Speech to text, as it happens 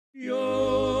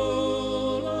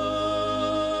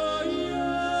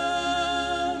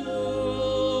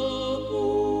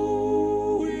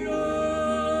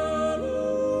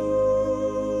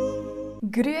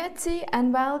Grüezi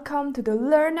and welcome to the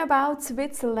Learn About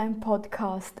Switzerland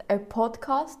podcast, a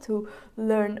podcast to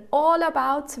learn all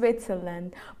about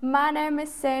Switzerland. My name is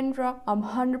Sandra, I'm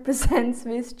 100%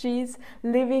 Swiss cheese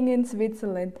living in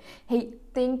Switzerland. Hey,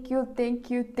 thank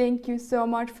you so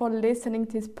much for listening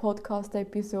to this podcast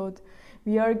episode.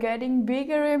 We are getting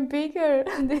bigger and bigger.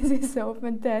 This is so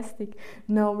fantastic.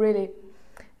 No, really,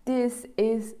 this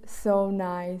is so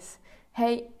nice.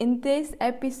 Hey, in this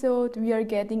episode we are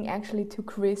getting actually to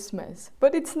Christmas,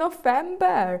 but it's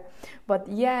November. But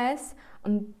yes,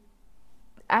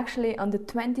 actually on the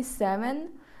 27th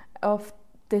of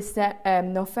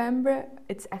November,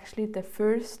 it's actually the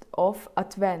first of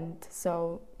Advent.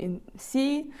 So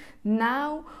see,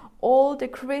 now all the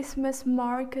Christmas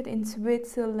market in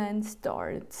Switzerland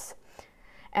starts.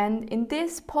 And in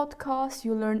this podcast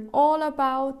you learn all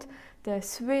about the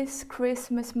Swiss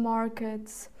Christmas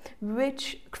markets,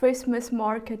 which Christmas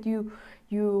market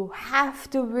you have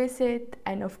to visit,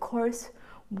 and of course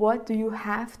what do you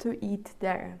have to eat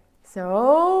there.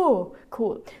 So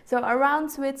cool. So around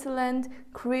Switzerland,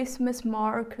 Christmas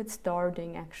markets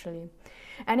starting actually.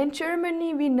 And in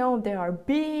Germany we know there are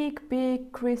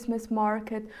big Christmas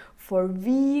market for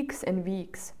weeks and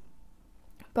weeks.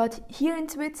 But here in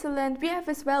Switzerland we have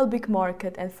as well big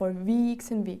market and for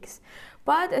weeks and weeks.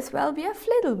 But as well we have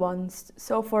little ones.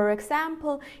 So for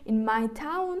example, in my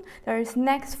town there is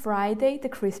next Friday the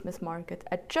Christmas market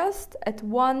at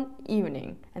 1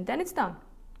 evening, and then it's done.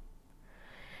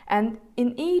 And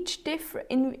in each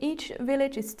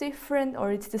village it's different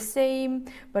or it's the same,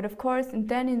 but of course, and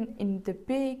then in the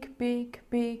big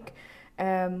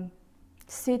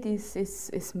cities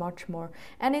is much more.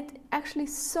 And it's actually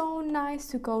so nice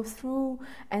to go through,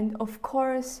 and of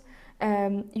course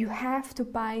you have to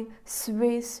buy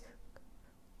Swiss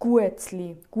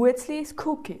Guetzli. Guetzli is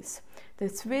cookies. The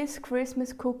Swiss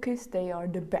Christmas cookies, they are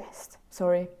the best.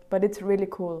 Sorry, but it's really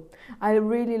cool. I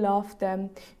really love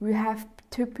them. We have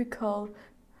typical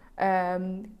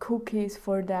cookies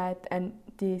for that, and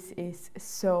this is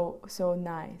so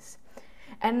nice.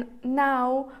 And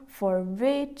now, for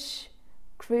which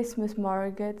Christmas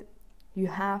market you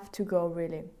have to go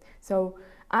really? So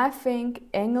I think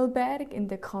Engelberg in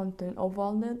the canton of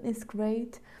Walden is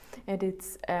great, and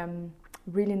it's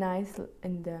really nice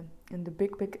in the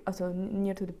big also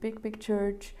near to the big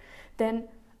church. Then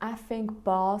I think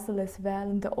Basel as well,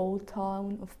 in the old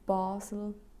town of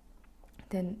Basel.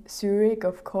 Then Zurich,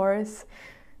 of course,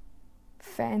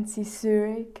 fancy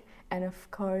Zurich, and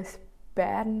of course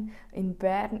Bern. In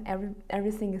Bern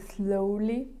everything is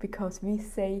slowly, because we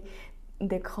say in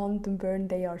the canton Bern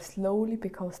they are slowly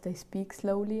because they speak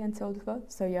slowly and so forth.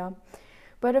 So yeah.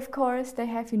 But of course they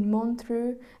have in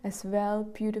Montreux as well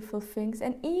beautiful things,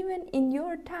 and even in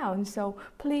your town. So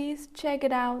please check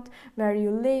it out where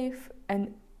you live,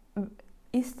 and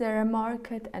is there a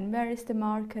market and where is the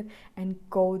market, and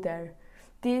go there.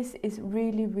 This is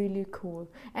really cool.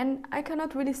 And I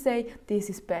cannot really say this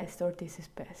is best or this is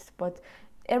best, but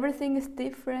everything is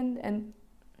different, and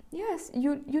yes,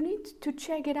 you need to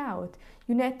check it out.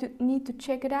 You need to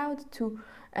check it out to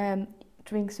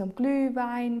drink some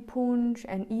Glühwein, punch,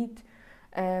 and eat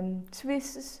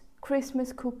Swiss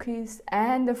Christmas cookies.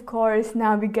 And of course,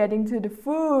 now we're getting to the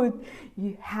food.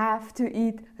 You have to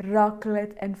eat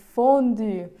raclette and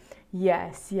fondue.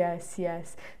 Yes.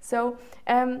 So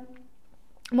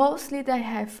mostly they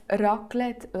have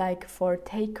raclette like for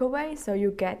takeaway. So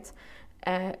you get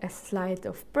a slice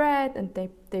of bread, and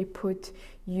they put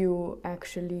you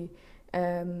actually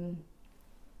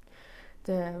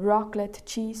the raclette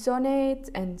cheese on it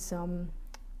and some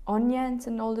onions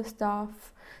and all the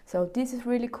stuff. So this is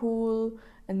really cool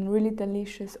and really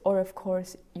delicious. Or of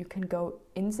course you can go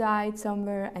inside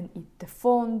somewhere and eat the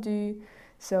fondue.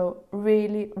 So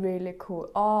really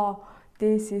cool. Oh,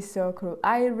 this is so cool.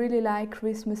 I really like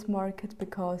Christmas market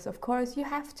because of course you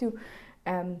have to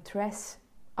dress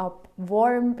up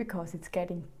warm because it's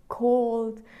getting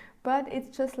cold, but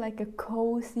it's just like a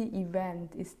cozy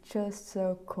event. It's just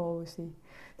so cozy.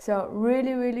 So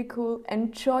really cool.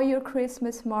 Enjoy your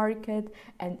Christmas market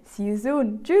and see you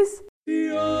soon. Tschüss!